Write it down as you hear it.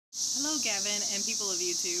Hello Gavin and people of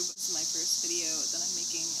YouTube. This is my first video that I'm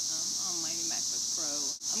making on my new MacBook Pro.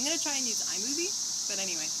 I'm going to try and use iMovie, but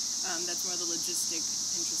anyway, that's more the logistic,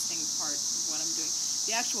 interesting part of what I'm doing.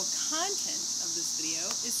 The actual content of this video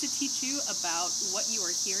is to teach you about what you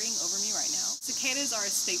are hearing over me right now. Cicadas are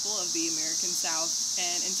a staple of the American South,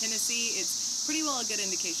 and in Tennessee it's pretty well a good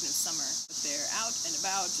indication of summer. They're out and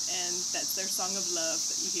about, and that's their song of love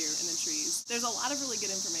that you hear in the trees. There's a lot of really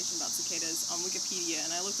good information about cicadas on Wikipedia, and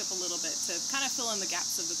I looked up a little bit to kind of fill in the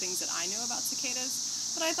gaps of the things that I know about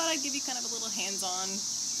cicadas, but I thought I'd give you kind of a little hands-on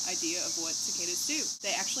idea of what cicadas do.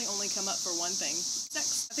 They actually only come up for one thing: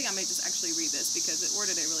 sex. I think I may just actually read this because it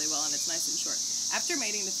worded it really well and it's nice and short. After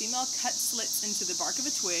mating, the female cuts slits into the bark of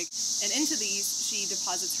a twig, and into these she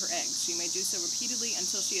deposits her eggs. She may do so repeatedly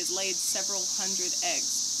until she has laid several hundred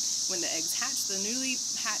eggs. When the eggs hatch, the newly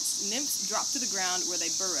hatched nymphs drop to the ground where they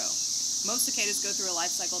burrow. Most cicadas go through a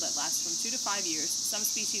life cycle that lasts from 2 to 5 years. Some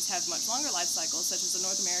species have much longer life cycles, such as the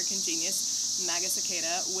North American genus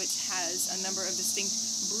Cicada, which has a number of distinct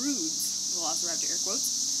broods, velociraptor air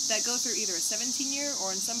quotes, that go through either a 17-year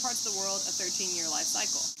or, in some parts of the world, a 13-year life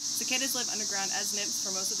cycle. Cicadas live underground as nymphs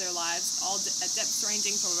for most of their lives, all at depths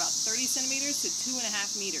ranging from about 30 centimeters to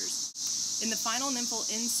 2.5 meters. In the final nymphal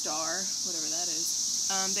instar, whatever that is,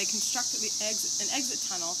 they construct an exit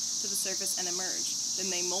tunnel to the surface and emerge. Then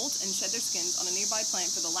they molt and shed their skins on a nearby plant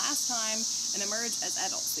for the last time and emerge as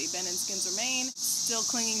adults. The abandoned skins remain, still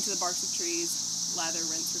clinging to the barks of trees. Lather,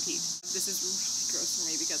 rinse, repeat. This is really gross for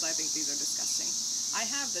me because I think these are disgusting. I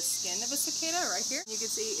have the skin of a cicada right here. You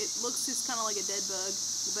can see it looks just kind of like a dead bug,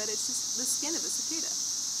 but it's just the skin of a cicada.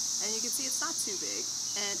 And you can see it's not too big.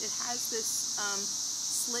 And it has this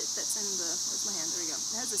slit that's in the, where's my hand? There we go.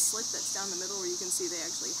 It has a slit that's down the middle where you can see they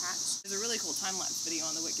actually hatch. There's a really cool time-lapse video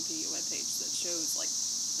on the Wikipedia webpage that shows like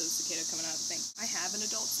those cicadas coming out of the thing. I have an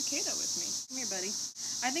adult cicada with me. Come here, buddy.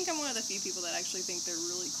 I think I'm one of the few people that actually think they're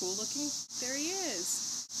really cool looking. There he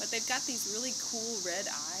is. But they've got these really cool red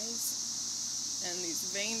eyes and these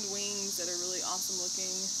veined wings that are really awesome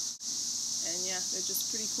looking. And yeah, they're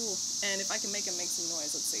just pretty cool. And if I can make them make some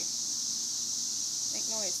noise, let's see. Make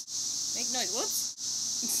noise. Make noise. Whoops.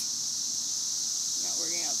 Not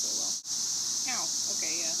working out so well. Ow.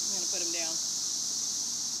 Okay, yeah. I'm gonna put him down.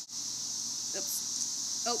 Oops.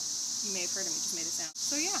 Oh, you may have heard him. He just made a sound.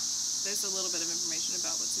 So yeah, there's a little bit of information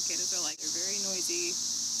about what cicadas are like. They're very noisy,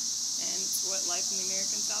 and it's what life in the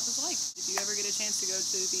American South is like. If you ever get a chance to go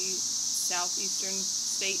to the southeastern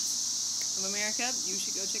states of America, you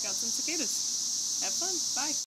should go check out some cicadas. Have fun. Bye.